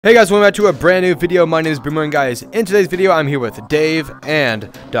Hey guys, welcome back to a brand new video. My name is BoomerGK, and guys, in today's video, I'm here with Dave and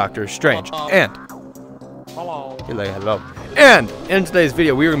Dr. Strange. And hello. You're like hello. And in today's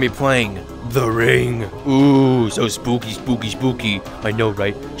video, we are gonna be playing The Ring. Ooh, so spooky, spooky, spooky. I know,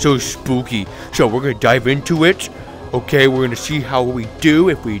 right? So spooky. So we're gonna dive into it. Okay, we're gonna see how we do.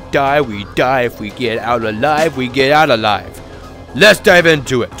 If we die, we die. If we get out alive, we get out alive. Let's dive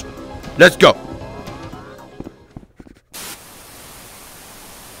into it. Let's go.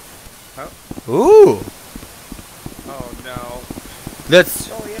 Ooh. Oh no. That's.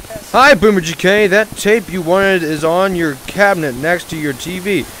 Oh yes. Hi, BoomerGK. That tape you wanted is on your cabinet next to your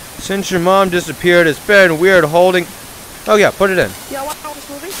TV. Since your mom disappeared, it's been weird holding. Oh yeah, put it in. Yeah, watch this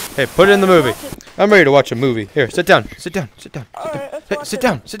movie. Hey, put it in the movie. I'm ready to watch a movie. Here, sit down. Sit down. Sit down. Alright, Hey, sit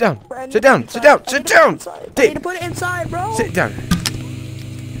down. Sit down. Sit down. Sit down. Sit down. I need Dave, to put it inside, bro. sit down.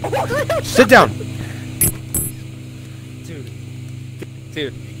 Sit down.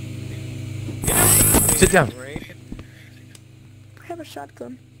 Dude. Sit down. I have a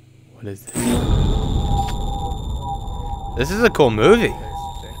shotgun. What is this? This is a cool movie.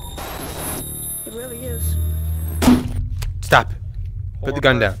 It really is. Stop. Put the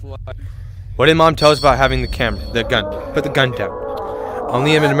gun down. What did Mom tell us about having the gun? Put the gun down.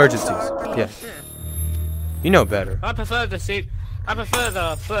 Only in emergencies. Yeah. You know better. I prefer the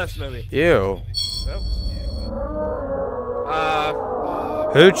first movie. Ew.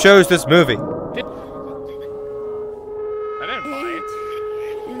 Who Who chose this movie? I didn't buy it.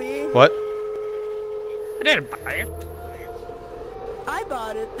 Me? What? I didn't buy it. I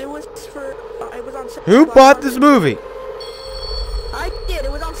bought it. It was for. It was on sale. Who bought this movie? I did.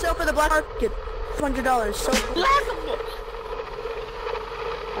 It was on sale for the black market. $100. So it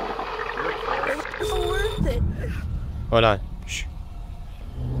was so worth it. Hold on. Shh.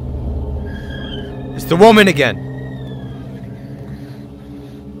 It's the woman again.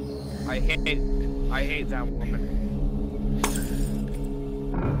 I hate that woman.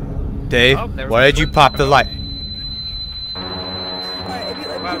 Dave, Oh, there was why did you a pop the light? Alright, if you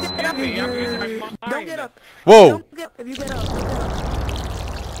Well, get up, excuse me, I'm using my phone. don't get up. Whoa! Don't get up. If you get up, don't get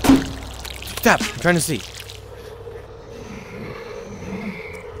up. Stop! I'm trying to see.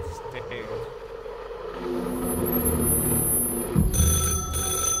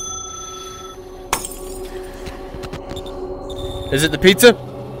 Is it the pizza?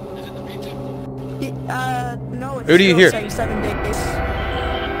 No, it's Who do you still hear? saying 7 days.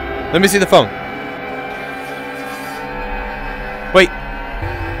 Let me see the phone. Wait.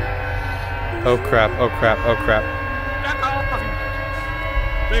 Oh crap, oh crap, oh crap.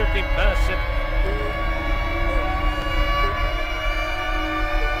 Spooky person.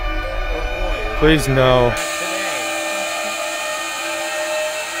 Oh boy. Please no.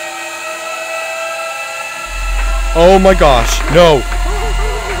 Oh my gosh. No.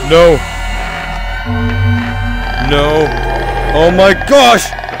 No. No. Oh my gosh.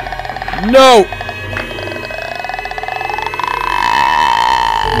 No.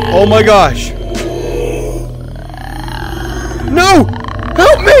 Oh my gosh. No.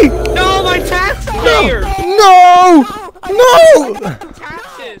 Help me. No, my tax cleared. No. No.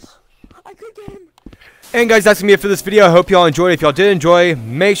 Taxes. I could get him. And guys, that's gonna be it for this video. I hope y'all enjoyed. If y'all did enjoy,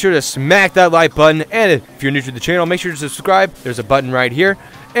 make sure to smack that like button. And if you're new to the channel, make sure to subscribe. There's a button right here.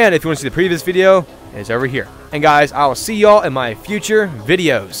 And if you want to see the previous video, it's over here. And guys, I will see y'all in my future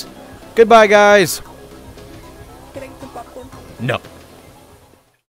videos. Goodbye, guys. Getting some popcorn. No.